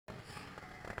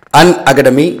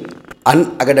unacademy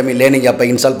learning ஆப்பை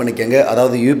install பண்ணிக்கோங்க.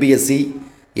 அதாவது யூபிஎஸ்சி,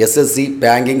 எஸ்எஸ்சி,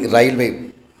 பேங்கிங், ரயில்வே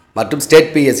மற்றும்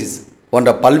ஸ்டேட் பிஎஸ்சி போன்ற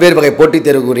பல்வேறு வகை போட்டித்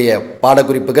தேர்வுக்குரிய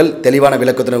பாடக்குறிப்புகள் தெளிவான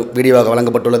விளக்கத்துடன் வீடியோவாக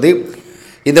வழங்கப்பட்டுள்ளது.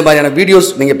 இந்த மாதிரியான வீடியோஸ்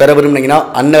நீங்கள் பெற விரும்புனீங்கன்னா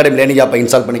unacademy லேர்னிங் ஆப்பை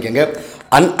இன்ஸ்டால் பண்ணிக்கோங்க.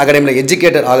 unacademyல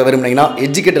எஜுகேட்டர் ஆக விரும்புனீங்கன்னா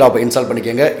எஜுகேட்டர் ஆப்பை இன்ஸ்டால்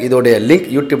பண்ணிக்கோங்க. இதோடைய லிங்க்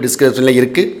யூடியூப் டிஸ்கிரிப்ஷனில்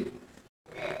இருக்குது.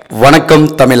 வணக்கம்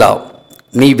தமிழா,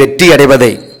 நீ வெற்றி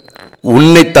அடைவதை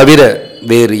உன்னை தவிர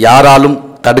வேறு யாராலும்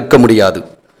தடுக்க முடியாது.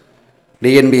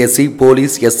 டிஎன்பிஎஸ்சி,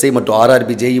 போலீஸ், எஸ்ஐ மற்றும்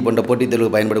ஆர்ஆர்பி, ஜேஇ போன்ற போட்டித்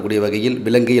தேர்வுக்கு பயன்படக்கூடிய வகையில்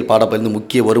விலங்கியல் பாடப்பகுதி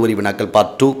முக்கிய ஒருவரி வினாக்கள்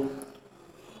பார்ட் 2.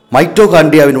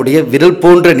 மைட்டோகாண்ட்ரியாவினுடைய விரல்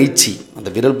போன்ற நீட்சி, அந்த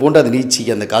விரல் போன்ற அந்த நீட்சி,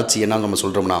 அந்த காட்சி என்னன்னு நம்ம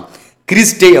சொல்கிறோம்னா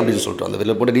கிறிஸ்டே அப்படின்னு சொல்கிறோம். அந்த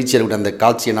விரல் போன்ற நீட்சி இருக்கக்கூடிய அந்த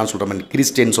காட்சி என்னன்னு சொல்கிறோம்,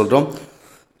 கிறிஸ்டேன்னு சொல்கிறோம்.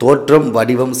 தோற்றம்,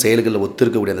 வடிவம், செயல்களில்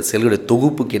ஒத்திருக்கக்கூடிய அந்த செல்களுடைய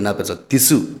தொகுப்புக்கு என்ன பேச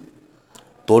திசு.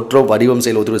 தோற்றம், வடிவம்,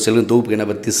 செயல் ஒத்திருக்க செல்களின் தொகுப்புக்கு என்ன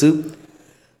பேர் திசு.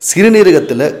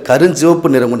 சிறுநீரகத்தில் கருஞ்சிவப்பு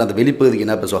நிறம் கொண்ட அந்த வெளிப்பகுதிக்கு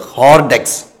என்ன பேசுவோம்,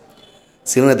 ஹார்டெக்ஸ்.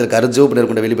 சிறுநீரகத்தில் கருஞ்சிவப்பு நிறம்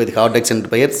கொண்ட வெளிப்பகுதி ஹார்டெக்ஸ்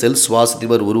என்று பெயர். செல்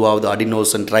சுவாசத்தில் உருவாவது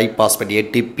அடினோசன் ட்ரைபாஸ்பேட்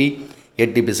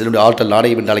ஏடிபி செல்லுடைய ஆற்றல்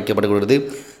நாடகம் என்று அழைக்கப்படுகிறது.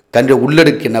 கண்ட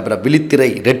உள்ளடுக்கு என்ன பெற விழித்திரை,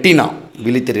 ரெட்டினா.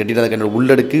 ரெட்டினா கண்ட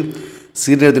உள்ளடுக்கு.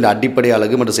 சிறுநீரகத்தின் அடிப்படை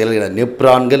அழகு மற்றும் செயல்கள்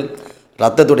நெப்ரான்கள்.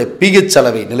 ரத்தத்துடைய பிஹெச்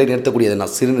அளவை நிலைநிறுத்தக்கூடியதுனா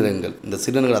சிறுநீரகங்கள். இந்த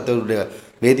சிறுநீரக ரத்தத்துடைய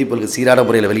வேதிப்பொருட்கள் சீரான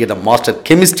முறையில் வெளியிட்ட மாஸ்டர்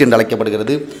கெமிஸ்ட்ரி என்று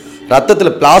அழைக்கப்படுகிறது.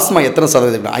 ரத்தத்தில் பிளாஸ்மா எத்தனை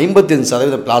சதவீதம்?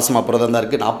 55% பிளாஸ்மா புரதம் தான்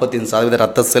இருக்குது. 45%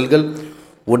 ரத்த செல்கள்.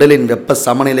 உடலின் வெப்ப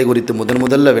சமநிலை குறித்து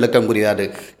முதல்ல விளக்கம் கூறியார்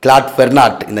கிளாட்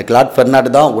ஃபெர்னாட். இந்த கிளாட்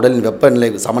ஃபெர்னாட் தான் உடலின் வெப்பநிலை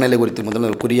சமநிலை குறித்து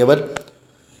முதல் கூறியவர்.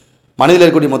 மனிதர்கள்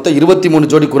இருக்கக்கூடிய மொத்தம் 23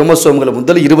 ஜோடி குரோமோசோம்கள்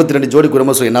முதல் 22 ஜோடி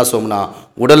குரோமோசோம் என்ன சோம்னா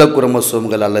உடல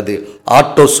குரோமோசோம்கள் அல்லது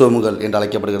ஆட்டோசோம்கள் என்று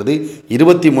அழைக்கப்படுகிறது.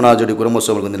 23 ஜோடி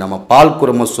குரோமோசோம்கள் வந்து நம்ம பால்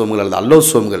குரோமோசோம்கள் அல்லது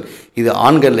அல்லோசோம்கள். இது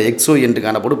ஆண்களில் XO என்று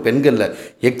காணப்படும், பெண்களில்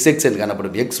XX என்று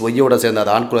காணப்படும். XYயோட சேர்ந்த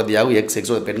அது ஆண் குழந்தையாகவும்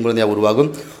XX பெண் குழந்தையாக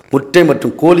உருவாகும். முட்டை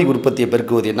மற்றும் கோழி உற்பத்தியை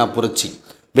பெருக்குவது என்ன புரட்சி,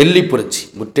 வெள்ளி புரட்சி.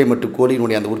 முட்டை மற்றும்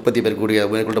கோழியினுடைய அந்த உற்பத்தியை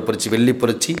பெருக்கக்கூடிய புரட்சி வெள்ளி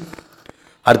புரட்சி.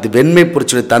 அடுத்து வெண்மை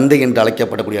புரட்சியுடைய தந்தை என்று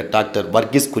அழைக்கப்படக்கூடிய டாக்டர்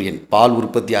வர்கீஸ் குரியன். பால்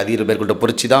உற்பத்தி அதிக மேற்கொண்ட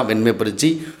புரட்சி தான் வெண்மை புரட்சி.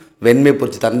 வெண்மை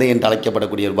புரட்சி தந்தை என்று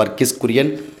அழைக்கப்படக்கூடிய வர்கீஸ் குரியன்.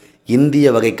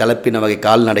 இந்திய வகை கலப்பின வகை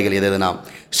கால்நடைகள் எதுனா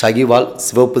ஷகிவால்,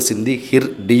 சிவப்பு சிந்தி, ஹிர்,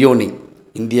 டியோனி.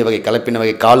 இந்திய வகை கலப்பின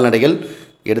வகை கால்நடைகள்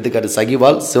எடுத்துக்காட்டு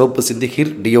சகிவால், சிவப்பு சிந்தி,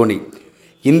 ஹிர், டியோனி.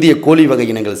 இந்திய கோழி வகை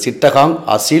இனங்கள் சிட்டகாங்,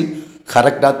 அசில்,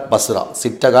 ஹரக்நாத், பஸ்ரா.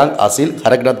 சிட்டகாங், அசில்,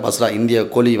 ஹரக்நாத், பஸ்ரா இந்திய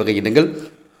கோழி வகை இனங்கள்.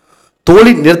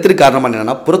 தோலின் நிறத்திற்கு காரணமாக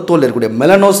என்னென்னா புறத்தோல் இருக்கக்கூடிய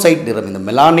மெலனோசைட் நிறம். இந்த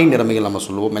மெலானின் நிறமிகள் நம்ம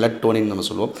சொல்லுவோம், மெலட்டோனின் நம்ம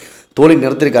சொல்லுவோம். தோலின்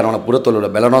நிறத்திற்கு காரணமான புறத்தோலோட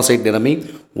மெலனோசைட் நிறமி.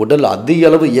 உடல் அதிக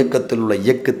அளவு இயக்கத்தில் உள்ள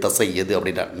இயக்கு தசை எது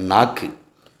அப்படின்னா நாக்கு.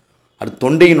 அடுத்து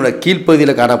தொண்டையினுடைய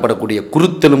கீழ்ப்பகுதியில் காணப்படக்கூடிய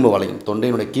குருத்தெலும்பு வளையம்.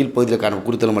 தொண்டையினுடைய கீழ்ப்பகுதியில் காணப்படும்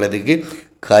குருத்தெலும்பு வளையத்துக்கு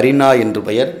கரினா என்று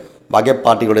பெயர்.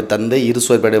 வகைப்பாட்டிகளுடைய தந்தை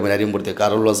இருசுவைப்படை அறிமுகப்படுத்திய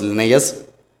கார்லோஸ் லினேயஸ்.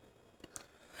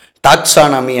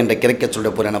 டாக்ஸானமி என்ற கிரேக்க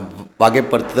சொல்லுடைய பொருள் என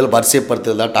வகைப்படுத்துதல்,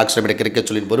 வரிசைப்படுத்துதல் தான் டாக்ஸானமி கிரேக்க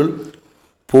சொல்லின் பொருள்.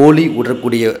 போலி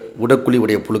உடற்குழி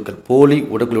உடைய புழுக்கள். போலி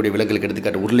உடற்குழியுடைய விலங்குகளுக்கு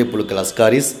எடுத்துக்காட்டு உருளை புழுக்கள்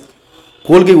அஸ்காரிஸ்.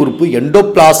 கோல்கை உறுப்பு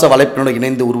எண்டோபிளாச வலைப்பினோடு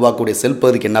இணைந்து உருவாக்கக்கூடிய செல்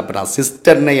பகுதிக்கு என்ன பண்ணா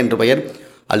சிஸ்டர்னை என்று பெயர்.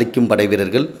 அழிக்கும் படை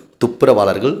வீரர்கள்,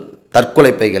 துப்புரவாளர்கள்,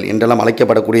 தற்கொலை பைகள் என்றெல்லாம்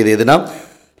அழைக்கப்படக்கூடியது எதுனா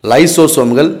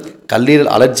லைசோசோம்கள்.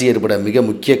 கல்லீரல் அலர்ஜி ஏற்பட மிக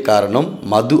முக்கிய காரணம்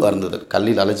மது அருந்துதல்.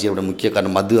 கல்லீரல் அலர்ஜி ஏற்பட முக்கிய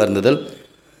காரணம் மது அருந்துதல்.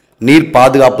 நீர்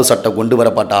பாதுகாப்பு சட்டம் கொண்டு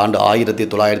வரப்பட்ட ஆண்டு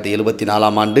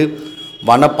 1974 ஆண்டு.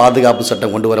 வன பாதுகாப்பு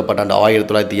சட்டம் கொண்டு வரப்பட்ட ஆண்டு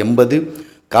 1980.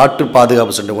 காற்று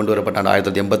பாதுகாப்பு சட்டம் கொண்டு வரப்பட்ட ஆண்டு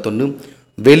 1981.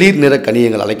 வெளிர் நிற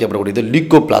கணியங்கள் அழைக்கப்படக்கூடியது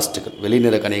லியூக்கோபிளாஸ்டுகள். வெளிர்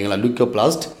நிற கணியங்கள்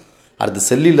லியூக்கோபிளாஸ்ட். அடுத்து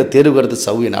செல்லில் தேர்வுகடுத்து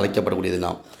சவ்வு என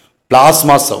அழைக்கப்படக்கூடியதுனா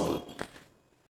பிளாஸ்மா சவ்வு.